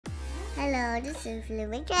Hello, this is fluid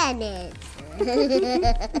mechanics. That's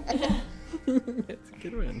a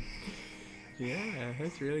good one. Yeah,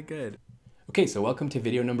 that's really good. Okay, so welcome to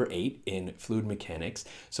video number 8 in fluid mechanics.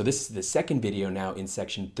 So this is the second video now in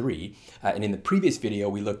section 3. And in the previous video,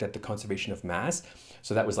 we looked at the conservation of mass.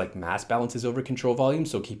 So that was like mass balances over control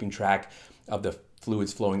volumes. So keeping track of the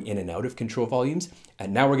fluids flowing in and out of control volumes.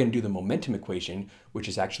 And now we're going to do the momentum equation, which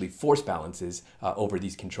is actually force balances over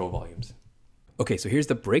these control volumes. Okay, so here's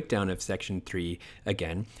the breakdown of section 3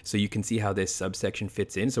 again. So you can see how this subsection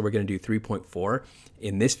fits in. So we're going to do 3.4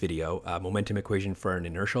 in this video, momentum equation for an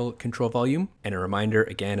inertial control volume. And a reminder,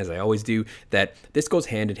 again, as I always do, that this goes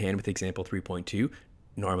hand in hand with example 3.2.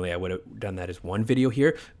 Normally I would have done that as one video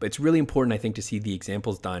here, but it's really important, I think, to see the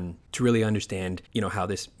examples done to really understand, how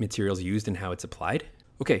this material is used and how it's applied.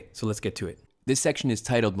 Okay, so let's get to it. This section is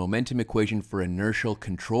titled Momentum Equation for Inertial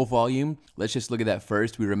Control Volume. Let's just look at that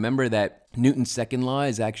first. We remember that Newton's second law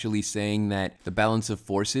is actually saying that the balance of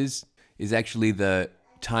forces is actually the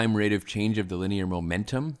time rate of change of the linear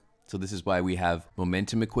momentum. So this is why we have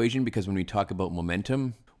momentum equation, because when we talk about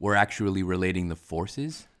momentum, we're actually relating the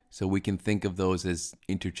forces. So we can think of those as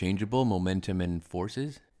interchangeable, momentum and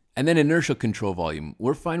forces. And then inertial control volume.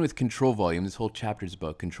 We're fine with control volume. This whole chapter is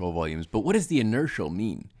about control volumes. But what does the inertial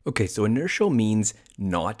mean? Okay, so inertial means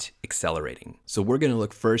not accelerating. So we're going to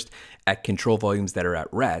look first at control volumes that are at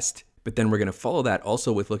rest, but then we're going to follow that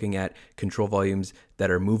also with looking at control volumes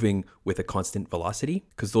that are moving with a constant velocity,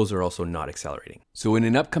 because those are also not accelerating. So in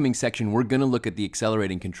an upcoming section, we're going to look at the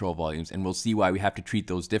accelerating control volumes, and we'll see why we have to treat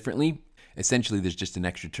those differently. Essentially, there's just an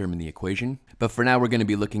extra term in the equation. But for now, we're going to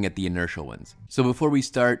be looking at the inertial ones. So before we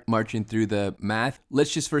start marching through the math,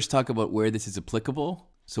 let's just first talk about where this is applicable.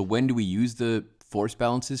 So when do we use the force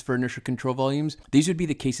balances for inertial control volumes? These would be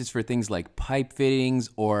the cases for things like pipe fittings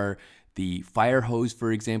or the fire hose,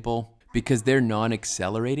 for example, because they're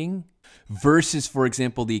non-accelerating. Versus, for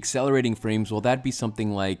example, the accelerating frames, well, that'd be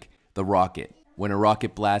something like the rocket. When a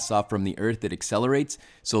rocket blasts off from the Earth, it accelerates.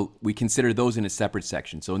 So we consider those in a separate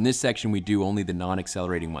section. So in this section, we do only the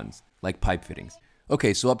non-accelerating ones, like pipe fittings.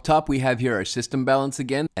 Okay, so up top, we have here our system balance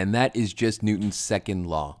again, and that is just Newton's second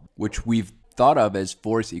law, which we've thought of as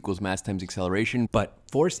force equals mass times acceleration. But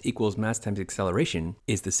force equals mass times acceleration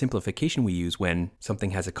is the simplification we use when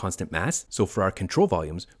something has a constant mass. So for our control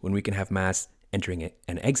volumes, when we can have mass entering it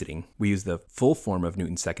and exiting, we use the full form of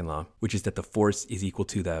Newton's second law, which is that the force is equal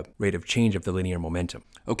to the rate of change of the linear momentum.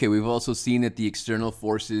 Okay, we've also seen that the external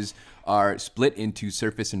forces are split into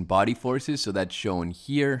surface and body forces, so that's shown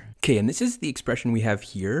here. Okay, and this is the expression we have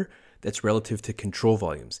here that's relative to control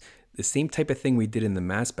volumes. The same type of thing we did in the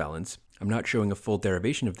mass balance. I'm not showing a full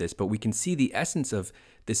derivation of this, but we can see the essence of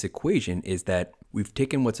this equation is that we've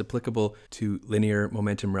taken what's applicable to linear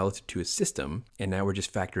momentum relative to a system, and now we're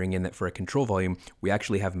just factoring in that for a control volume, we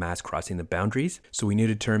actually have mass crossing the boundaries. So we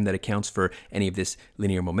need a term that accounts for any of this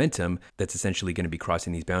linear momentum that's essentially going to be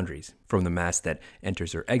crossing these boundaries from the mass that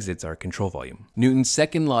enters or exits our control volume. Newton's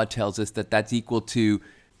second law tells us that that's equal to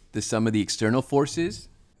the sum of the external forces.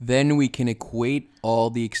 Then we can equate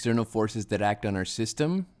all the external forces that act on our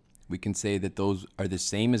system. We can say that those are the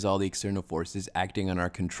same as all the external forces acting on our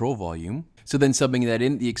control volume. So then subbing that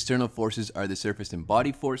in, the external forces are the surface and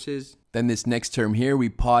body forces. Then this next term here, we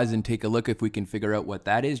pause and take a look if we can figure out what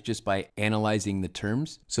that is just by analyzing the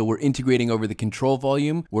terms. So we're integrating over the control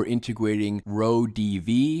volume. We're integrating rho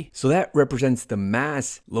dV. So that represents the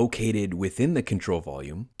mass located within the control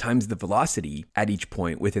volume times the velocity at each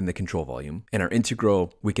point within the control volume. And our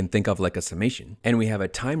integral we can think of like a summation. And we have a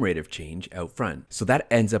time rate of change out front. So that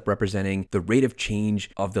ends up representing the rate of change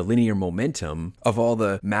of the linear momentum of all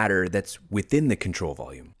the matter that's within the control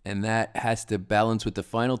volume. And that has to balance with the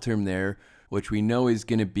final term there, which we know is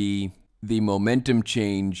going to be the momentum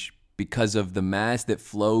change because of the mass that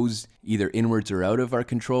flows either inwards or out of our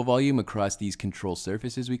control volume across these control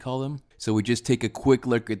surfaces, we call them. So we just take a quick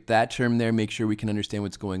look at that term there, make sure we can understand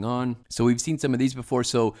what's going on. So we've seen some of these before.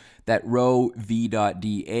 So that rho v dot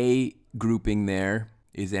dA grouping there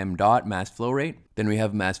is m dot, mass flow rate. Then we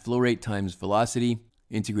have mass flow rate times velocity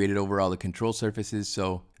integrated over all the control surfaces.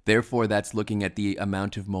 So therefore, that's looking at the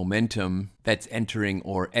amount of momentum that's entering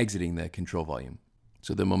or exiting the control volume.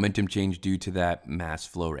 So the momentum change due to that mass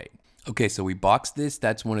flow rate. Okay, so we box this.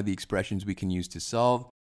 That's one of the expressions we can use to solve.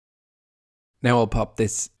 Now I'll pop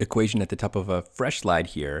this equation at the top of a fresh slide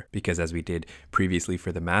here, because as we did previously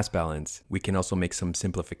for the mass balance, we can also make some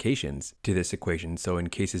simplifications to this equation, so in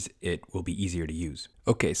cases it will be easier to use.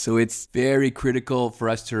 Okay, so it's very critical for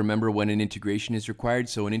us to remember when an integration is required.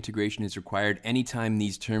 So an integration is required anytime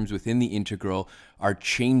these terms within the integral are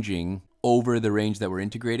changing over the range that we're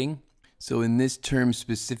integrating. So in this term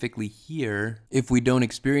specifically here, if we don't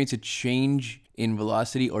experience a change in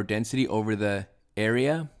velocity or density over the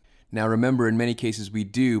area, now remember in many cases we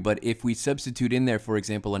do, but if we substitute in there, for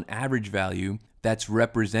example, an average value that's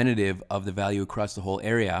representative of the value across the whole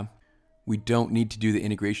area, we don't need to do the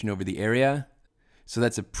integration over the area. So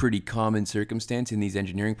that's a pretty common circumstance in these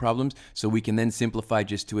engineering problems. So we can then simplify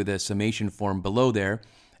just to the summation form below there,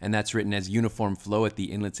 and that's written as uniform flow at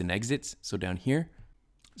the inlets and exits, so down here.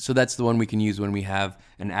 So that's the one we can use when we have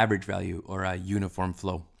an average value or a uniform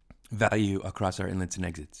flow value across our inlets and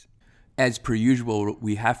exits. As per usual,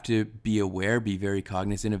 we have to be aware, be very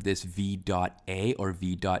cognizant of this V dot A or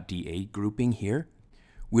V dot dA grouping here.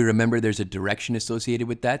 We remember there's a direction associated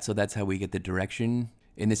with that, so that's how we get the direction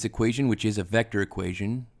in this equation, which is a vector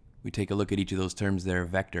equation. We take a look at each of those terms, they're a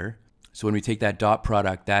vector. So when we take that dot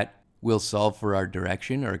product, that will solve for our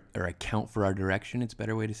direction or account for our direction, it's a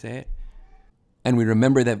better way to say it. And we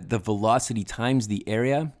remember that the velocity times the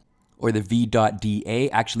area, or the V dot dA,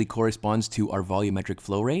 actually corresponds to our volumetric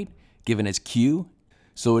flow rate, given as Q.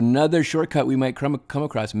 So another shortcut we might come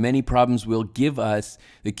across, many problems will give us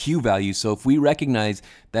the Q value. So if we recognize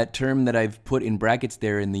that term that I've put in brackets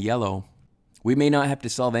there in the yellow, we may not have to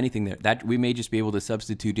solve anything there. That we may just be able to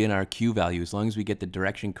substitute in our Q value. As long as we get the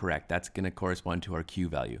direction correct, that's going to correspond to our Q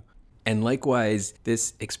value. And likewise,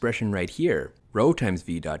 this expression right here, rho times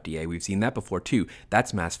V dot dA, we've seen that before too.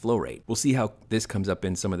 That's mass flow rate. We'll see how this comes up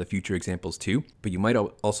in some of the future examples too, but you might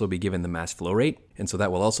also be given the mass flow rate, and so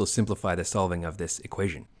that will also simplify the solving of this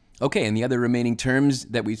equation. Okay, and the other remaining terms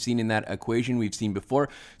that we've seen in that equation we've seen before.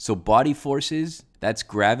 So body forces, that's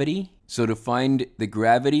gravity. So to find the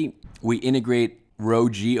gravity, we integrate rho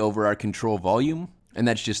g over our control volume, and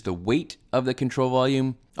that's just the weight of the control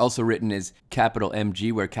volume, also written as capital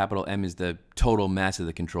mg, where capital M is the total mass of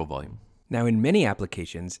the control volume. Now in many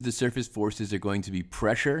applications, the surface forces are going to be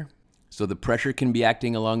pressure. So the pressure can be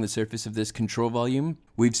acting along the surface of this control volume.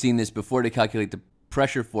 We've seen this before. To calculate the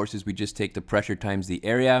pressure forces, we just take the pressure times the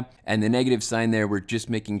area, and the negative sign there, we're just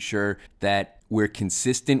making sure that we're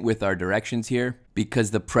consistent with our directions here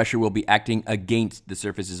because the pressure will be acting against the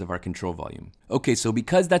surfaces of our control volume. Okay, so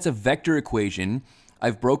because that's a vector equation,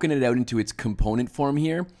 I've broken it out into its component form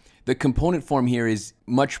here. The component form here is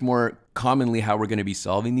much more commonly how we're going to be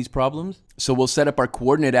solving these problems. So we'll set up our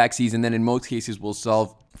coordinate axes, and then in most cases we'll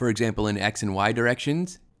solve, for example, in X and Y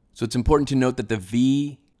directions. So it's important to note that the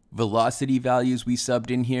V velocity values we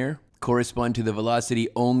subbed in here correspond to the velocity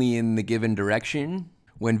only in the given direction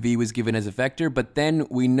when V was given as a vector. But then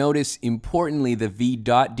we notice importantly the V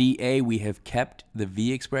dot dA, we have kept the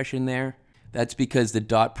V expression there. That's because the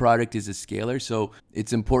dot product is a scalar, so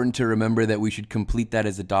it's important to remember that we should complete that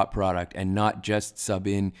as a dot product and not just sub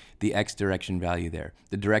in the X direction value there.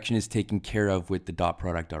 The direction is taken care of with the dot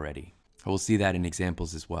product already. We'll see that in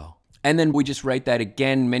examples as well. And then we just write that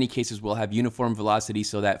again. Many cases we'll have uniform velocity,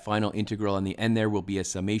 so that final integral on the end there will be a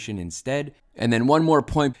summation instead. And then one more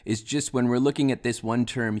point is just when we're looking at this one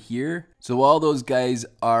term here, so all those guys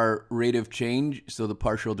are rate of change, so the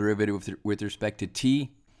partial derivative with respect to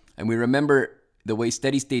t. And we remember the way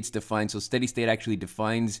steady state's defined. So steady state actually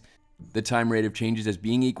defines the time rate of changes as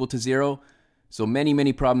being equal to 0. So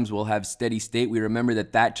many problems will have steady state. We remember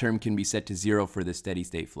that that term can be set to 0 for the steady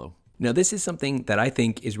state flow. Now this is something that I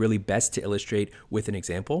think is really best to illustrate with an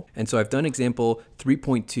example. And so I've done example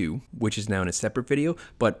 3.2, which is now in a separate video,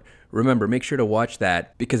 but remember, make sure to watch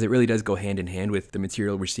that because it really does go hand in hand with the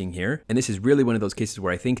material we're seeing here. And this is really one of those cases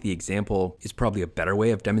where I think the example is probably a better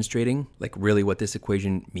way of demonstrating like really what this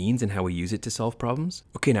equation means and how we use it to solve problems.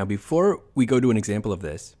 Okay, now before we go to an example of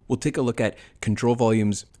this, we'll take a look at control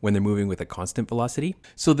volumes when they're moving with a constant velocity.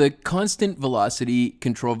 So the constant velocity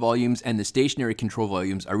control volumes and the stationary control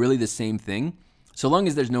volumes are really the same thing. So long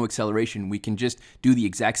as there's no acceleration, we can just do the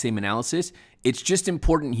exact same analysis. It's just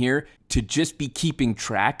important here to just be keeping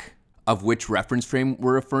track of which reference frame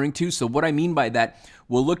we're referring to. So what I mean by that,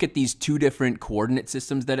 we'll look at these two different coordinate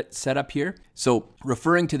systems that it's set up here. So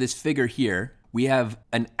referring to this figure here, we have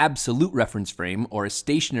an absolute reference frame or a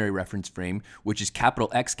stationary reference frame, which is capital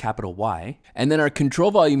X, capital Y. And then our control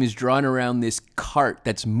volume is drawn around this cart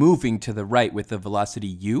that's moving to the right with the velocity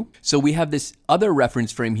u. So we have this other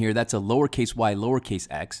reference frame here that's a lowercase y, lowercase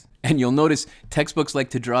x. And you'll notice textbooks like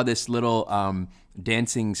to draw this little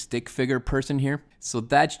dancing stick figure person here. So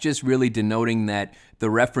that's just really denoting that the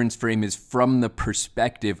reference frame is from the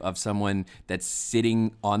perspective of someone that's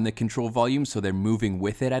sitting on the control volume, so they're moving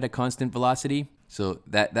with it at a constant velocity. So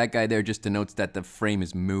that guy there just denotes that the frame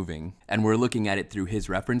is moving, and we're looking at it through his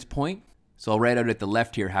reference point. So I'll write out at the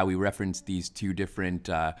left here how we reference these two different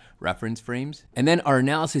reference frames. And then our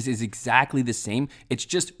analysis is exactly the same. It's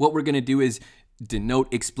just what we're gonna do is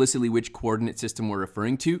denote explicitly which coordinate system we're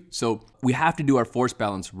referring to. So we have to do our force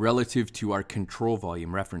balance relative to our control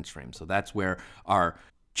volume reference frame. So that's where our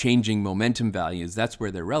changing momentum values, that's where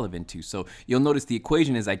they're relevant to. So you'll notice the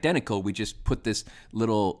equation is identical. We just put this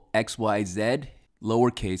little x, y, z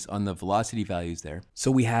lowercase on the velocity values there.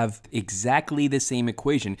 So we have exactly the same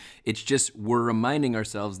equation. It's just we're reminding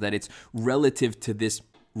ourselves that it's relative to this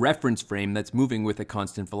reference frame that's moving with a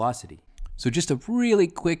constant velocity. So just a really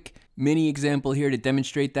quick mini example here to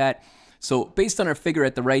demonstrate that. So based on our figure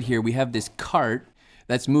at the right here, we have this cart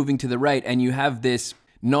that's moving to the right, and you have this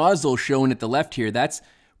nozzle shown at the left here. That's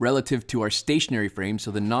relative to our stationary frame. So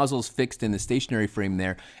the nozzle's fixed in the stationary frame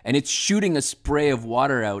there, and it's shooting a spray of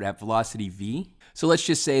water out at velocity v. So let's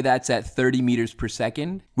just say that's at 30 meters per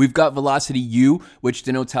second. We've got velocity u, which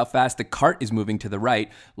denotes how fast the cart is moving to the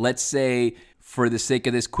right. Let's say, for the sake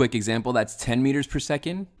of this quick example, that's 10 meters per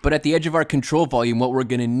second. But at the edge of our control volume, what we're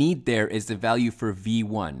gonna need there is the value for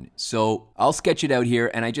V1. So I'll sketch it out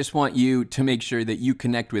here, and I just want you to make sure that you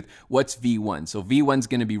connect with what's V1. So V1's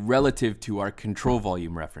gonna be relative to our control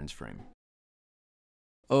volume reference frame.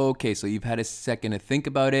 Okay, so you've had a second to think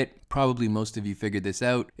about it. Probably most of you figured this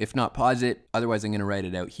out. If not, pause it. Otherwise, I'm gonna write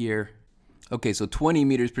it out here. Okay, so 20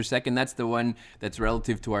 meters per second, that's the one that's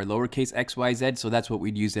relative to our lowercase x, y, z. So that's what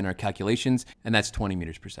we'd use in our calculations, and that's 20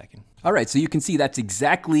 meters per second. All right, so you can see that's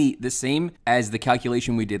exactly the same as the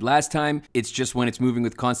calculation we did last time. It's just when it's moving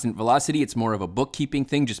with constant velocity, it's more of a bookkeeping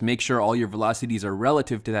thing. Just make sure all your velocities are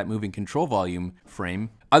relative to that moving control volume frame.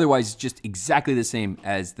 Otherwise, it's just exactly the same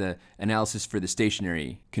as the analysis for the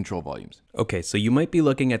stationary control volumes. Okay, so you might be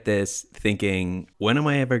looking at this thinking, when am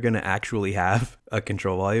I ever gonna actually have a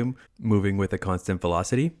control volume moving with a constant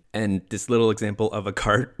velocity? And this little example of a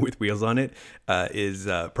cart with wheels on it is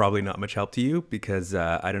probably not much help to you, because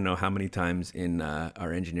I don't know how many times in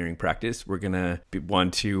our engineering practice we're gonna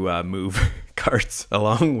want to move carts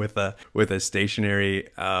along with a stationary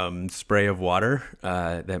spray of water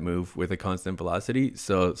that move with a constant velocity.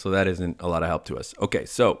 So that isn't a lot of help to us. Okay,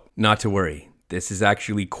 so not to worry. This is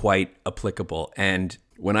actually quite applicable. And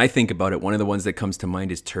when I think about it, one of the ones that comes to mind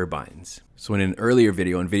is turbines. So in an earlier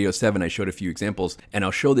video, in video 7, I showed a few examples, and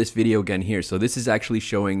I'll show this video again here. So this is actually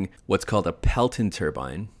showing what's called a Pelton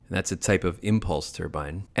turbine. And that's a type of impulse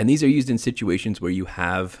turbine. And these are used in situations where you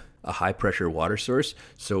have a high pressure water source.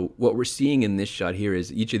 So what we're seeing in this shot here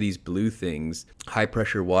is each of these blue things, high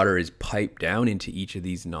pressure water is piped down into each of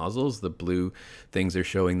these nozzles. The blue things are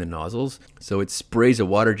showing the nozzles. So it sprays a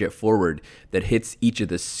water jet forward that hits each of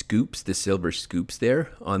the scoops, the silver scoops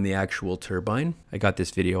there on the actual turbine. I got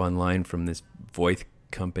this video online from this Voith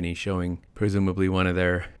company showing presumably one of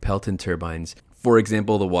their Pelton turbines. For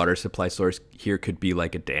example, the water supply source here could be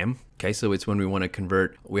like a dam. Okay, so it's when we want to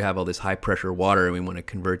convert, we have all this high pressure water and we want to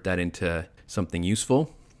convert that into something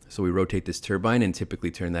useful. So we rotate this turbine and typically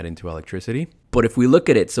turn that into electricity. But if we look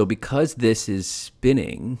at it, so because this is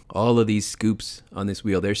spinning, all of these scoops on this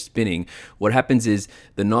wheel, they're spinning. What happens is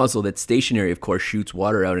the nozzle that's stationary, of course, shoots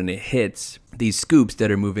water out and it hits these scoops that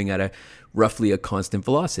are moving at a roughly a constant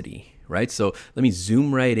velocity, right? So let me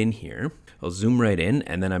zoom right in here. I'll zoom right in,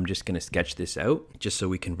 and then I'm just gonna sketch this out just so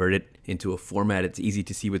we convert it into a format it's easy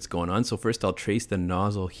to see what's going on. So first I'll trace the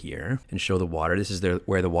nozzle here and show the water. This is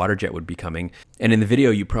where the water jet would be coming. And in the video,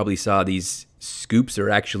 you probably saw these scoops are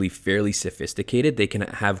actually fairly sophisticated. They can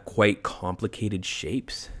have quite complicated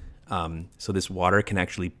shapes. So this water can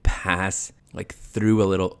actually pass like through a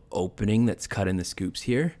little opening that's cut in the scoops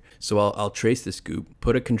here. So I'll trace the scoop,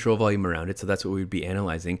 put a control volume around it. So that's what we'd be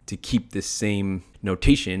analyzing to keep this same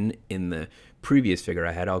notation in the previous figure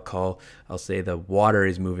I had. I'll say the water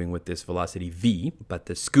is moving with this velocity v, but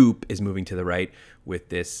the scoop is moving to the right with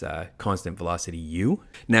this constant velocity u.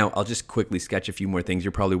 Now I'll just quickly sketch a few more things.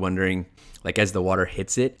 You're probably wondering, like as the water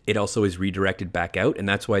hits it, it also is redirected back out. And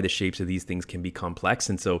that's why the shapes of these things can be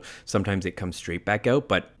complex. And so sometimes it comes straight back out,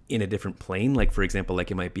 but in a different plane, like for example,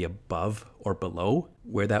 like it might be above or below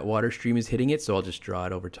where that water stream is hitting it. So I'll just draw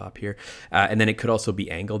it over top here. And then it could also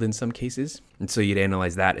be angled in some cases. And so you'd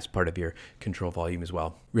analyze that as part of your control volume as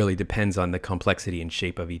well. Really depends on the complexity and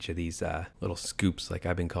shape of each of these little scoops, like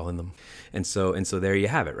I've been calling them. And so there you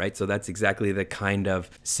have it, right? So that's exactly the kind of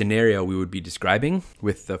scenario we would be describing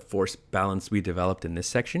with the force balance we developed in this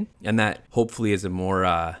section. And that hopefully is a more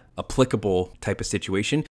applicable type of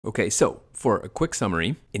situation. Okay, so for a quick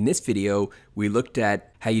summary, in this video, we looked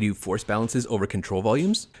at how you do force balances over control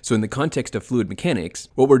volumes. So in the context of fluid mechanics,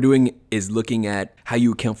 what we're doing is looking at how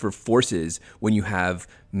you account for forces when you have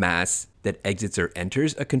mass that exits or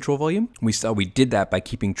enters a control volume. We saw we did that by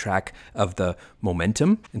keeping track of the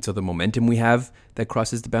momentum. And so the momentum we have that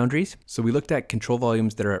crosses the boundaries. So we looked at control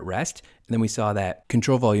volumes that are at rest, and then we saw that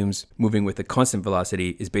control volumes moving with a constant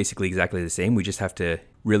velocity is basically exactly the same. We just have to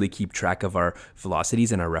really keep track of our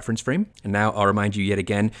velocities in our reference frame. And now I'll remind you yet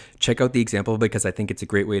again, check out the example because I think it's a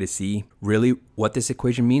great way to see really what this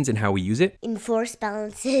equation means and how we use it. In force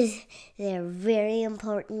balances, they're very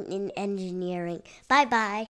important in engineering. Bye-bye.